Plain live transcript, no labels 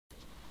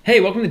Hey,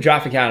 welcome to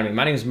Draft Academy.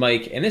 My name is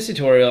Mike. In this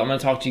tutorial, I'm going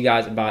to talk to you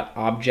guys about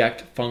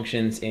object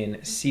functions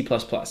in C++.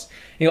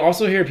 You'll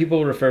also hear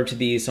people refer to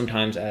these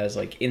sometimes as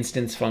like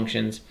instance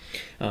functions.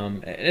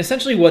 And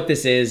essentially what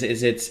this is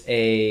it's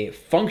a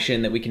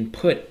function that we can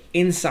put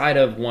inside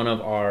of one of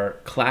our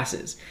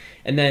classes.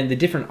 And then the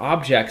different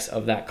objects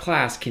of that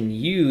class can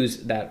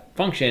use that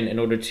function in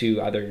order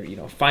to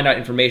either find out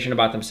information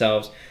about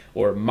themselves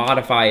or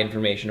modify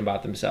information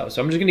about themselves.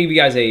 So I'm just going to give you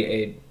guys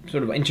a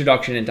sort of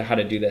introduction into how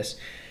to do this.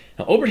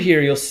 Now over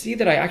here, you'll see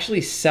that I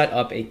actually set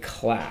up a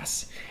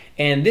class,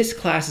 and this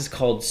class is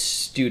called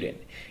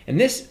student. And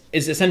this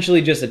is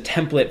essentially just a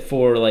template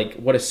for like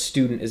what a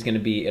student is going to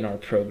be in our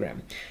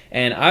program.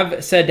 And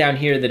I've said down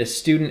here that a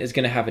student is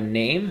going to have a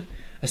name,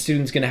 a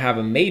student's going to have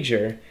a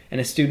major, and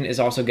a student is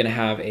also going to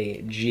have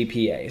a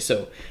GPA.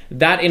 So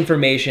that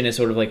information is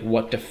sort of like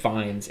what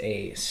defines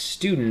a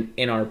student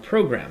in our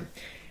program.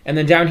 And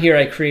then down here,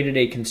 I created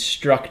a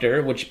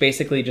constructor, which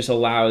basically just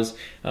allows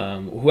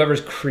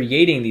whoever's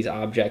creating these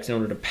objects in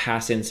order to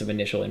pass in some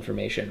initial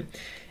information.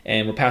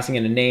 And we're passing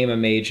in a name, a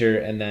major,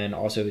 and then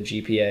also a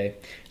GPA.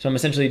 So I'm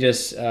essentially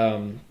just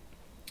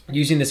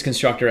using this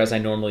constructor as I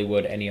normally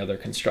would any other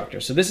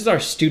constructor. So this is our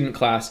student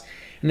class.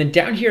 And then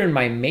down here in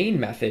my main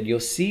method, you'll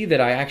see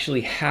that I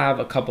actually have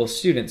a couple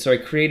students. So I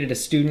created a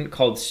student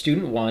called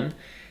student1.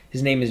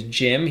 His name is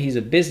Jim. He's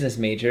a business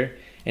major,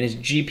 and his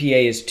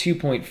GPA is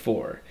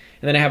 2.4.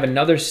 And then I have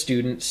another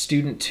student,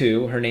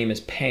 student2. Her name is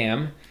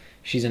Pam.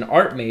 She's an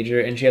art major,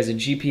 and she has a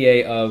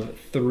GPA of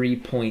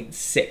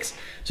 3.6.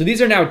 So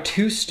these are now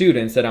two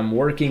students that I'm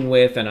working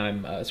with and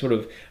I'm sort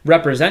of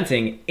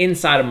representing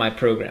inside of my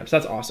program. So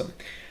that's awesome.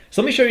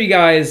 So let me show you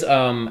guys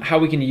how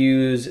we can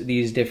use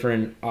these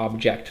different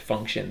object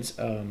functions.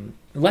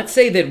 Let's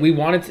say that we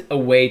wanted a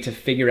way to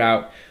figure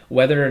out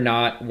whether or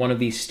not one of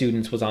these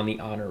students was on the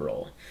honor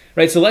roll,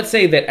 right? So let's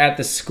say that at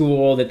the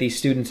school that these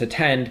students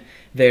attend,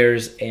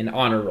 there's an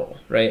honor roll,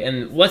 right?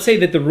 And let's say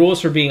that the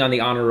rules for being on the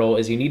honor roll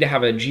is you need to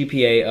have a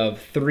GPA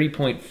of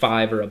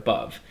 3.5 or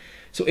above.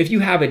 So if you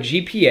have a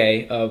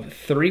GPA of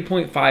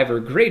 3.5 or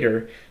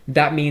greater,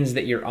 that means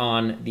that you're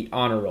on the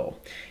honor roll.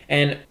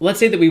 And let's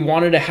say that we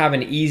wanted to have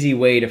an easy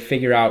way to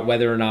figure out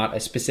whether or not a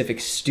specific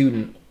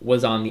student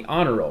was on the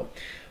honor roll.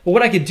 Well,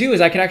 what I could do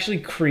is I could actually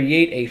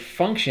create a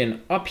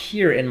function up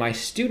here in my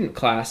student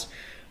class,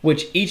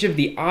 which each of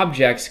the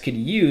objects could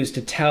use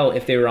to tell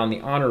if they were on the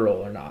honor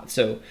roll or not.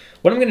 So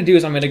what I'm going to do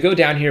is I'm going to go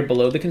down here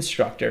below the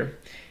constructor,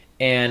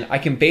 and I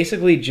can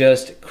basically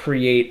just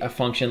create a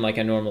function like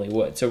I normally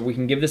would. So we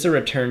can give this a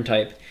return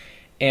type,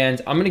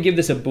 and I'm going to give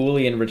this a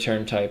Boolean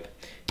return type,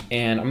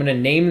 and I'm going to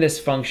name this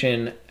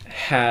function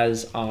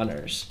has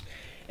honors.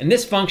 And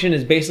this function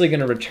is basically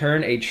going to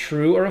return a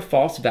true or a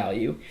false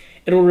value.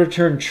 It'll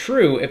return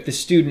true if the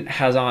student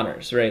has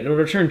honors, right? It'll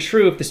return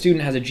true if the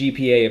student has a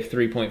GPA of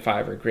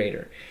 3.5 or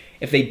greater.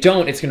 If they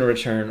don't, it's going to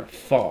return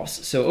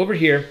false. So over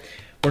here,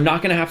 we're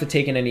not going to have to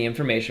take in any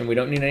information. We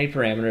don't need any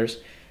parameters.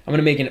 I'm going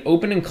to make an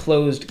open and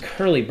closed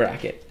curly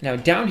bracket. Now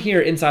down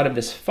here inside of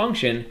this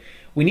function,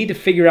 we need to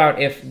figure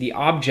out if the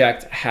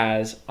object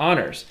has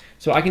honors.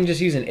 So I can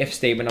just use an if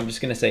statement. I'm just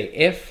going to say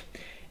if,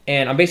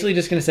 and I'm basically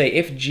just going to say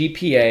if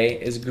GPA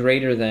is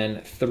greater than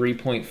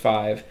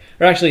 3.5,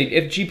 or actually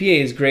if GPA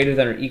is greater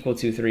than or equal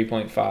to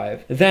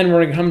 3.5, then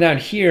we're going to come down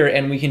here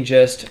and we can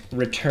just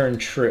return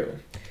true.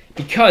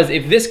 Because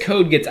if this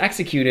code gets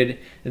executed,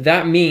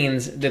 that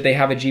means that they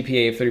have a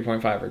GPA of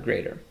 3.5 or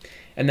greater.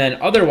 And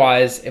then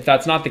otherwise, if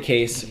that's not the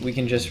case, we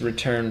can just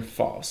return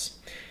false.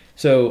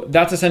 So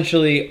that's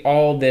essentially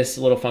all this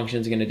little function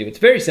is going to do. It's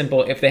very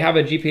simple. If they have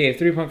a GPA of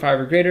 3.5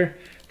 or greater,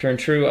 return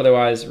true,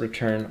 otherwise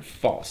return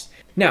false.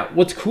 Now,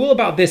 what's cool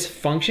about this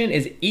function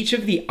is each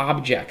of the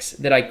objects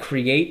that I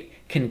create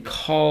can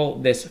call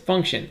this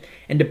function.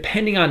 And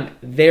depending on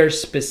their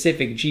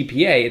specific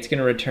GPA, it's going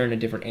to return a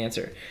different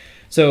answer.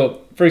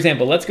 So for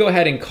example, let's go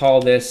ahead and call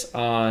this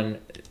on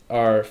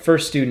our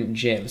first student,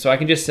 Jim. So I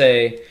can just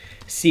say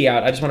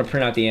cout, I just want to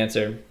print out the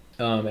answer.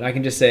 And I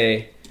can just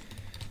say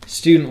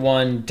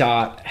student1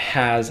 dot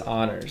has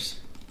honors.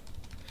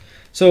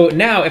 So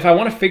now if I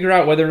want to figure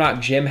out whether or not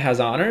Jim has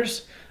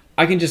honors,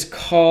 I can just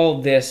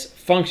call this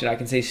function. I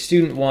can say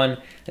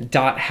student1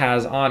 dot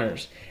has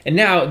honors. And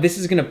now this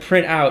is going to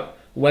print out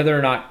whether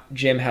or not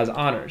Jim has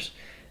honors.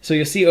 So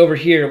you'll see over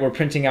here, we're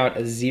printing out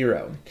a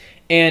 0.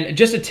 And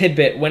just a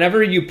tidbit,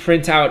 whenever you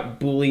print out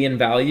Boolean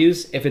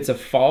values, if it's a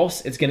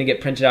false, it's going to get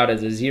printed out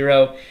as a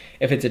 0.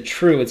 If it's a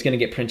true, it's going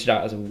to get printed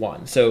out as a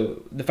 1.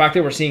 So the fact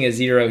that we're seeing a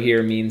 0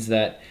 here means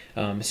that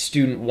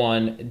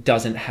student1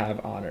 doesn't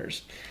have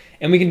honors.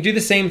 And we can do the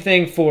same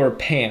thing for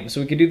Pam.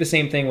 So we could do the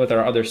same thing with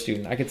our other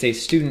student. I could say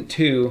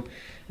student2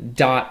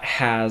 dot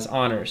has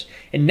honors.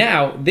 And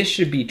now this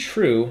should be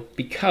true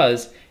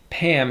because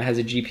Pam has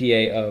a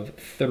GPA of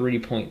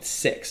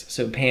 3.6.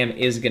 So Pam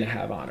is going to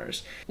have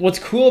honors. What's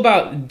cool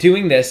about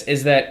doing this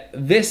is that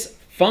this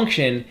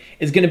function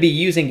is going to be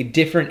using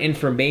different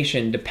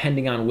information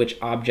depending on which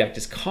object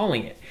is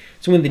calling it.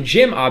 So when the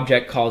Jim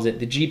object calls it,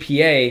 the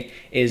GPA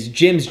is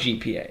Jim's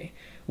GPA.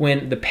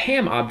 When the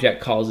Pam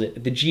object calls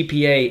it, the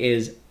GPA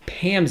is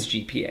Pam's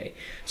GPA.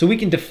 So we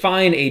can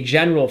define a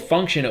general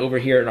function over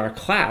here in our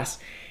class,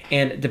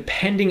 and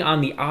depending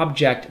on the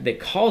object that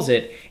calls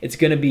it, it's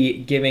going to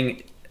be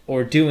giving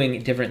or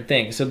doing different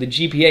things. So the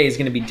GPA is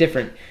going to be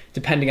different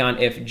depending on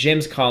if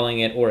Jim's calling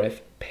it or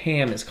if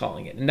Pam is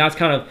calling it. And that's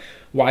kind of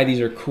why these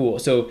are cool.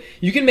 So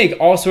you can make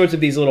all sorts of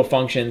these little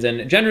functions,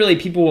 and generally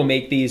people will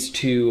make these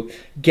to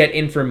get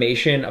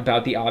information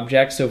about the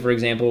object. So for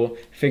example,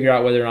 figure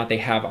out whether or not they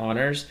have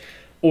honors,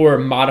 or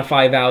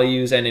modify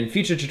values. And in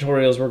future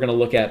tutorials, we're going to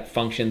look at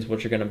functions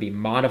which are going to be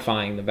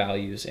modifying the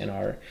values in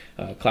our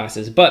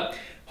classes. But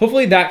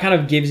hopefully that kind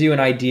of gives you an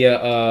idea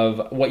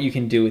of what you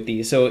can do with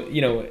these. So,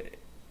 you know,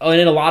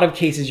 in a lot of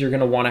cases, you're going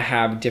to want to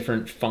have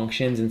different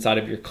functions inside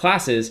of your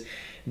classes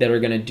that are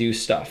going to do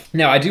stuff.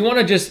 Now, I do want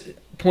to just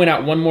point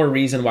out one more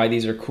reason why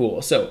these are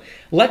cool. So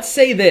let's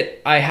say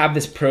that I have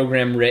this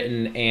program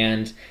written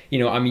and, you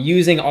know, I'm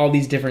using all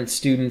these different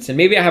students, and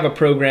maybe I have a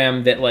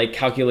program that like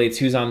calculates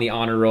who's on the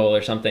honor roll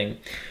or something.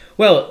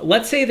 Well,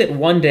 let's say that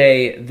one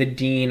day the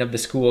dean of the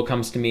school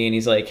comes to me and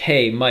he's like,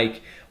 hey,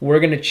 Mike, we're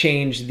going to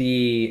change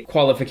the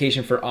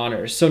qualification for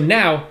honors. So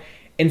now,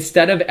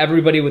 instead of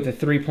everybody with a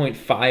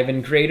 3.5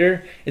 and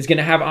greater is going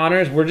to have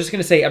honors, we're just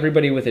going to say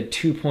everybody with a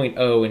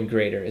 2.0 and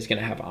greater is going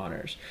to have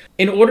honors.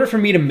 In order for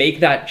me to make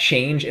that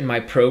change in my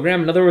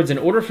program, in other words, in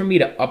order for me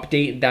to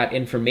update that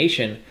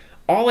information,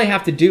 all I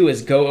have to do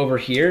is go over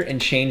here and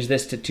change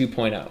this to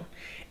 2.0.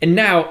 And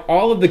now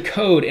all of the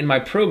code in my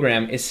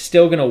program is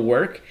still going to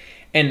work,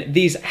 and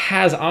these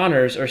has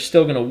honors are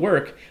still going to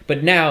work,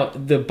 but now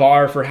the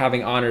bar for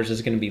having honors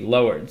is going to be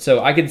lowered.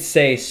 So I could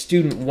say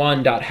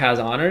student1.has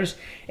honors,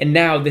 and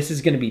now this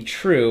is going to be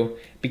true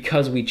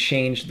because we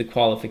changed the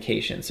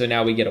qualification. So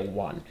now we get a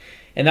 1.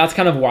 And that's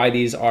kind of why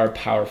these are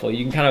powerful.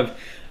 You can kind of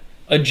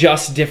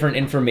adjust different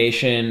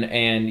information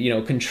and, you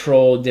know,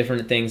 control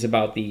different things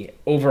about the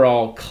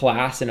overall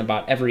class and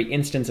about every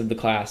instance of the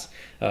class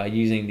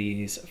using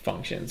these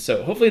functions.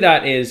 So hopefully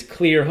that is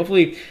clear.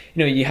 Hopefully, you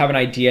know, you have an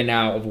idea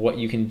now of what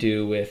you can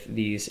do with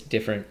these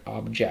different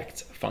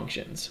object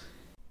functions.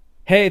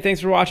 Hey, thanks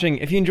for watching.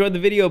 If you enjoyed the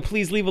video,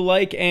 please leave a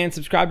like and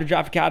subscribe to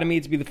Draft Academy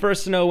to be the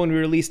first to know when we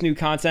release new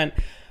content.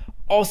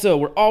 Also,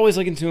 we're always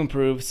looking to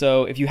improve,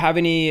 so if you have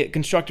any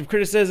constructive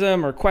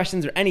criticism or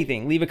questions or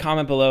anything, leave a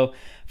comment below.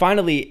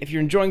 Finally, if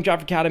you're enjoying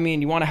Draft Academy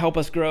and you want to help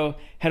us grow,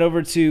 head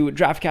over to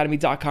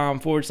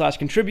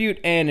draftacademy.com/contribute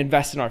and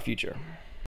invest in our future.